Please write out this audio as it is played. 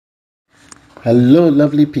Hello,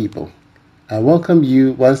 lovely people. I welcome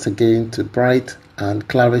you once again to Bright and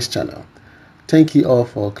Clara's channel. Thank you all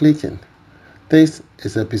for clicking. This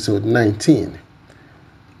is episode 19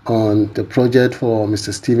 on the project for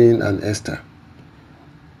Mr. Stephen and Esther.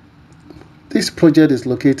 This project is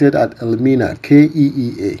located at Elmina,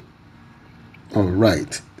 KEEA.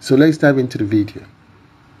 Alright, so let's dive into the video.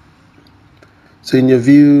 So in your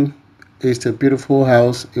view, it's a beautiful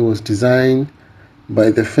house. It was designed by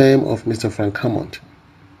the firm of Mr. Frank Hammond.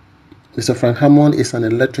 Mr. Frank Hammond is an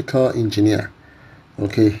electrical engineer.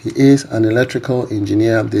 Okay, he is an electrical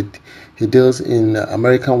engineer. He deals in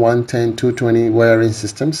American 110, 220 wiring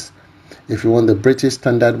systems. If you want the British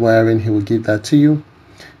standard wiring, he will give that to you.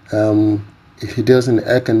 He deals in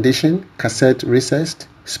air condition, cassette recessed,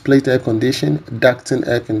 split air condition, ducting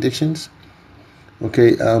air conditions.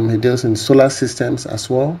 Okay, he deals in solar systems as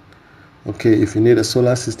well. Okay, if you need a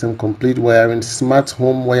solar system, complete wiring, smart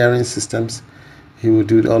home wiring systems, he will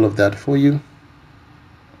do all of that for you.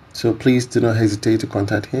 So please do not hesitate to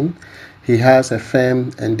contact him. He has a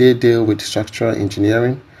firm and they deal with structural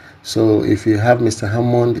engineering. So if you have Mr.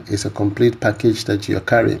 Hammond, it's a complete package that you're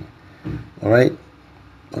carrying. All right.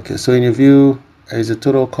 Okay, so in your view, is the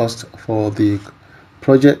total cost for the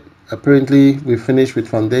project. Apparently, we finished with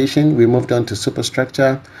foundation. We moved on to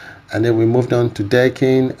superstructure, and then we moved on to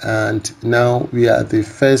decking, and now we are at the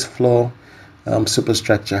first floor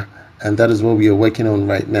superstructure, and that is what we are working on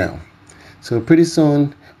right now. So pretty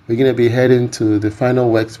soon we're going to be heading to the final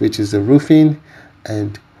works, which is the roofing,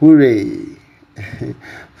 and hooray!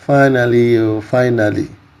 Finally, oh, finally.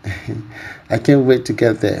 I can't wait to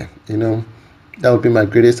get there. That would be my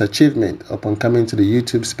greatest achievement upon coming to the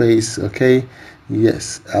YouTube space. Okay,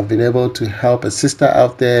 yes, I've been able to help a sister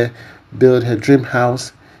out there build her dream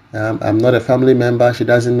house. I'm not a family member. She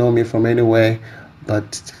doesn't know me from anywhere,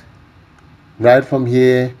 but right from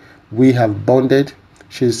here we have bonded.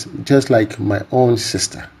 She's just like my own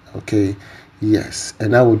sister. Okay, yes,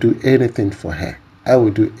 and I will do anything for her. I will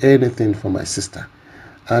do anything for my sister,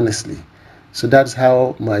 honestly. So that's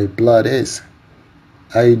how my blood is.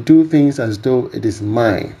 I do things as though it is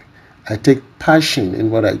mine. I take passion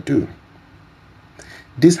in what I do.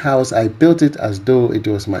 This house, I built it as though it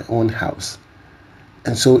was my own house.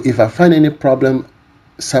 And so if I find any problem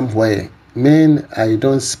somewhere, man, I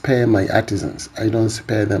don't spare my artisans. I don't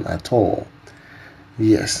spare them at all.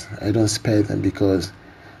 Yes, I don't spare them because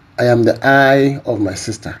I am the eye of my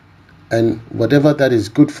sister. And whatever that is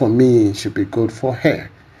good for me should be good for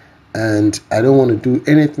her. And I don't want to do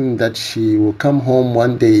anything that she will come home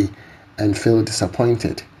one day and feel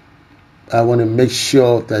disappointed. I want to make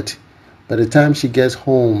sure that by the time she gets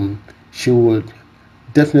home, she would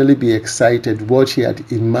definitely be excited. What she had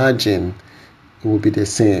imagined will be the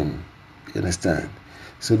same. You understand?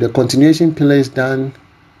 So the continuation pillar is done.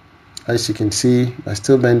 As you can see, my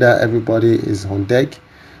steel bender, everybody is on deck.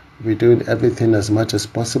 We're doing everything as much as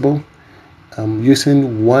possible. I'm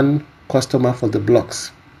using one customer for the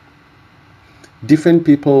blocks. Different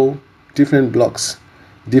people, different blocks,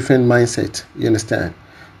 different mindset. You understand?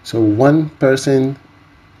 So one person,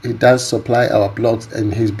 he does supply our blocks,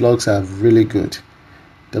 and his blocks are really good.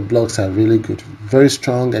 The blocks are really good, very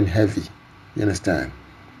strong and heavy. You understand?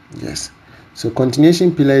 Yes. So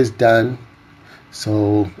continuation pillar is done.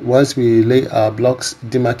 So once we lay our blocks,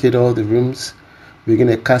 demarcate all the rooms, we're going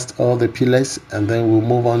to cast all the pillars, and then we'll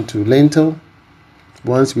move on to lintel.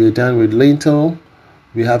 Once we're done with lintel,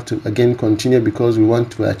 we have to again continue because we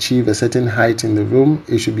want to achieve a certain height in the room.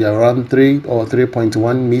 It should be around 3 or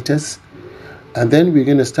 3.1 meters. And then we're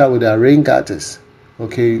going to start with our rain gutters.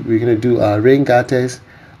 Okay, we're going to do our rain gutters,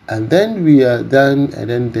 and then we are done, and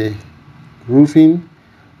then the roofing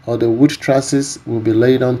or the wood trusses will be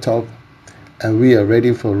laid on top, and we are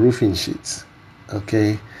ready for roofing sheets.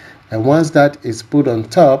 Okay, and once that is put on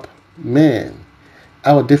top, man,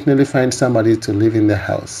 I will definitely find somebody to live in the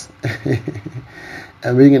house.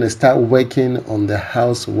 And we're going to start working on the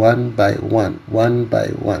house one by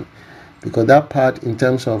one, because that part in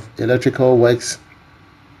terms of electrical works,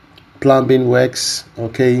 plumbing works,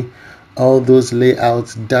 okay, all those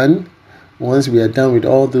layouts done. Once we are done with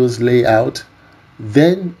all those layouts,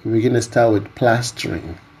 then we're going to start with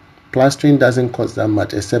plastering. Plastering doesn't cost that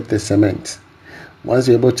much except the cement. Once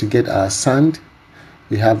we're able to get our sand,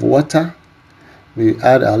 we have water, we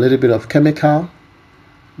add a little bit of chemical,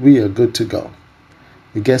 we are good to go.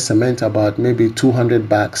 We get cement, about maybe 200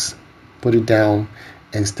 bags, put it down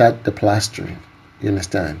and start the plastering. You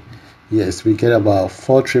understand? Yes, we get about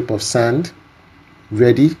 4 trips of sand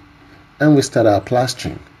ready, and we start our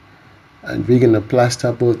plastering. And we're going to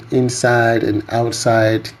plaster both inside and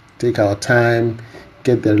outside, take our time,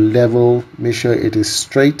 get the level, make sure it is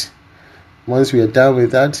straight, Once we are done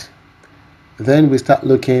with that, then we start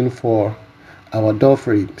looking for our door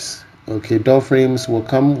frames. Okay, door frames will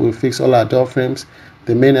come. We'll fix all our door frames.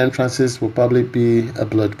 The main entrances will probably be a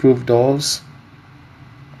bulletproof doors.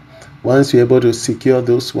 Once you're able to secure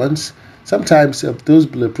those ones, sometimes those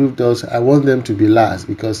bulletproof doors, I want them to be last,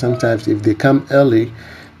 because sometimes if they come early,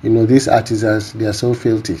 you know, these artisans, they are so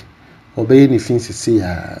filthy. Obey anything to see,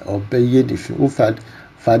 obey anything. Ufad,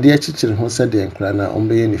 fadia chichir honsa de enkrana,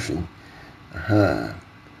 obey anything.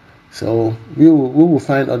 So we will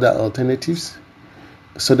find other alternatives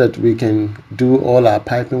so that we can do all our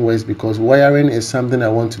piping ways, because wiring is something I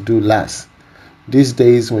want to do last. These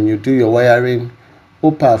days, when you do your wiring, they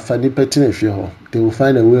will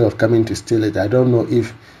find a way of coming to steal it. I don't know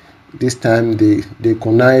if this time they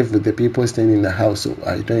connive with the people staying in the house, so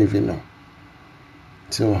I don't even know.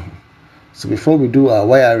 So before we do our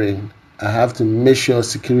wiring, I have to make sure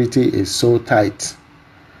security is so tight.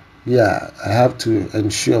 Yeah, I have to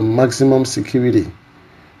ensure maximum security.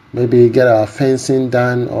 Maybe get our fencing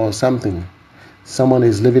done or something. Someone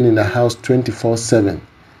is living in the house 24/7.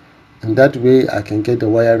 And that way I can get the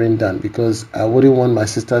wiring done, because I wouldn't want my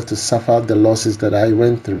sisters to suffer the losses that I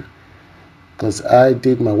went through. Because I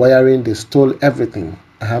did my wiring, they stole everything.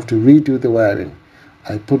 I have to redo the wiring.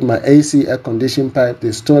 I put my AC air conditioning pipe,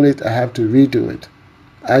 they stole it, I have to redo it.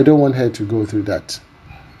 I don't want her to go through that.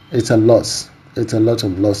 It's a loss. It's a lot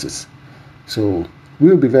of losses. So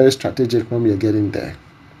we'll be very strategic when we are getting there.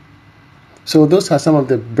 So those are some of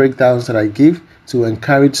the breakdowns that I give to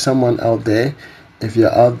encourage someone out there. If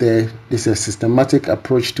you're out there, it's a systematic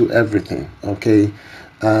approach to everything. Okay,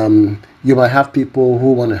 you might have people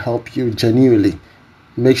who want to help you genuinely.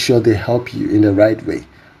 Make sure they help you in the right way.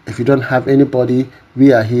 If you don't have anybody,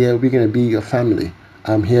 we are here. We're going to be your family.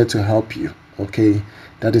 I'm here to help you. Okay,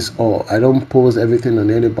 that is all. I don't pose everything on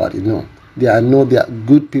anybody. No, I know there are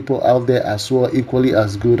good people out there as well, equally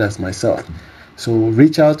as good as myself. So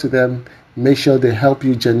reach out to them. Make sure they help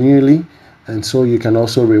you genuinely, and so you can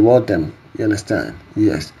also reward them. You understand?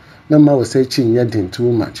 Yes. Mama will say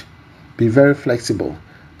too much. Be very flexible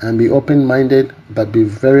and be open-minded, but be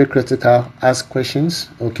very critical. Ask questions.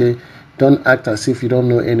 Okay. Don't act as if you don't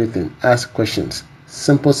know anything. Ask questions.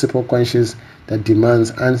 Simple questions that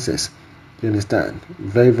demands answers. You understand?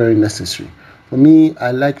 Very, very necessary. For me,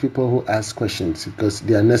 I like people who ask questions because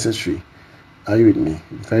they are necessary. Are you with me?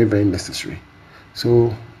 Very, very necessary.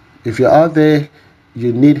 So if you're out there,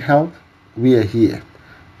 you need help, we are here.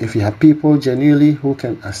 If you have people genuinely who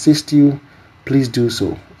can assist you, please do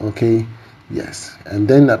so. Okay? Yes. And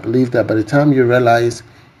then I believe that by the time you realize,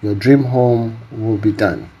 your dream home will be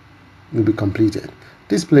done, will be completed.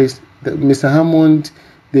 This place, Mr. Hammond,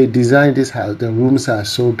 they designed this house. The rooms are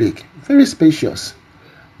so big, very spacious,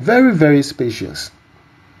 very, very spacious.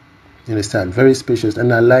 You understand? Very spacious.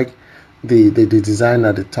 And I like the design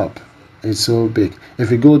at the top. It's so big.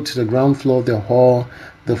 If you go to the ground floor, the hall,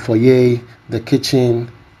 the foyer, the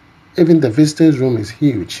kitchen, even the visitors room is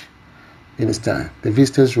huge. You understand? The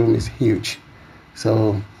visitors room is huge.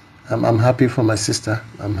 So I'm happy for my sister.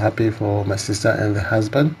 I'm happy for my sister and the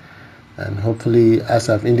husband. And hopefully, as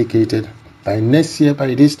I've indicated, by next year,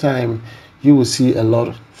 by this time, you will see a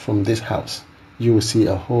lot from this house. You will see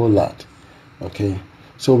a whole lot. Okay.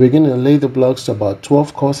 So we're going to lay the blocks to about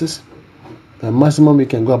 12 courses. The maximum we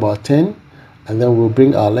can go about 10, and then we'll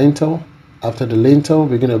bring our lintel. After the lintel,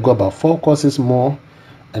 we're going to go about 4 courses more,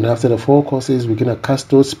 and after the 4 courses, we're going to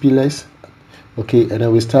cast those pillars. Okay, and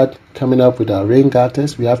then we start coming up with our rain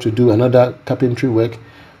gutters. We have to do another carpentry work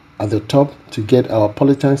at the top to get our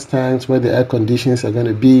polytank stands where the air conditioners are going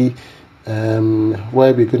to be,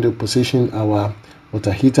 where we're going to position our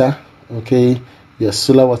water heater. Okay, your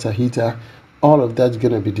solar water heater. All of that's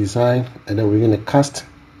going to be designed, and then we're going to cast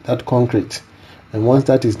that concrete. And once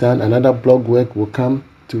that is done, another block work will come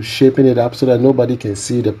to shaping it up so that nobody can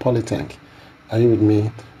see the polytank. Are you with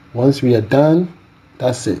me? Once we are done,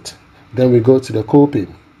 that's it. Then we go to the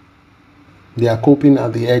coping. They are coping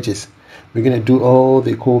at the edges. We're going to do all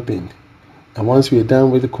the coping. And once we are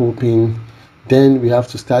done with the coping, then we have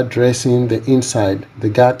to start dressing the inside, the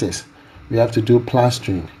gutters. We have to do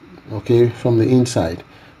plastering, okay, from the inside.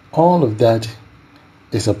 All of that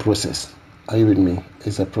is a process. Are you with me?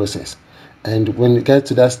 It's a process. And when you get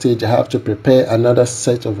to that stage, I have to prepare another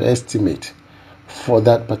set of estimate for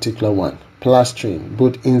that particular one. Plastering,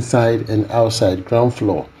 both inside and outside, ground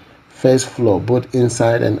floor, first floor, both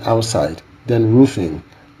inside and outside. Then roofing,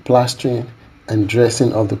 plastering, and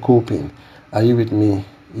dressing of the coping. Are you with me?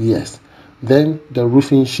 Yes. Then the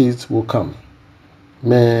roofing sheets will come.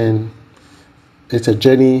 Man, it's a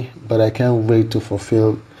journey, but I can't wait to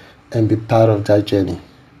fulfill and be part of that journey.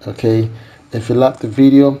 Okay? If you like the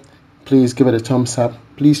video, please give it a thumbs up.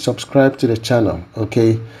 Please subscribe to the channel,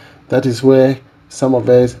 okay? That is where some of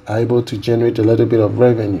us are able to generate a little bit of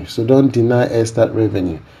revenue. So don't deny us that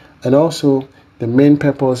revenue. And also, the main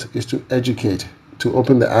purpose is to educate, to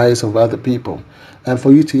open the eyes of other people, and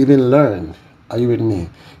for you to even learn. Are you with me?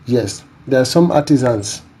 Yes, there are some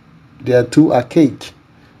artisans. They are too archaic.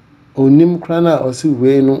 Onim krana osi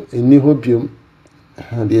we no eni hobium.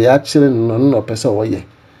 They actually no person oye.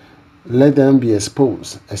 Let them be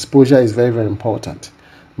exposed. Exposure is very, very important.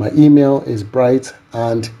 My email is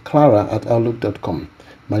bright&clara@outlook.com.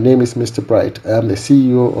 My name is Mr. Bright. I am the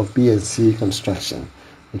CEO of B&C Construction.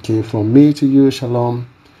 Okay, from me to you, shalom.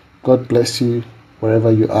 God bless you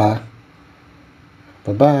wherever you are.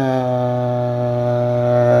 Bye-bye.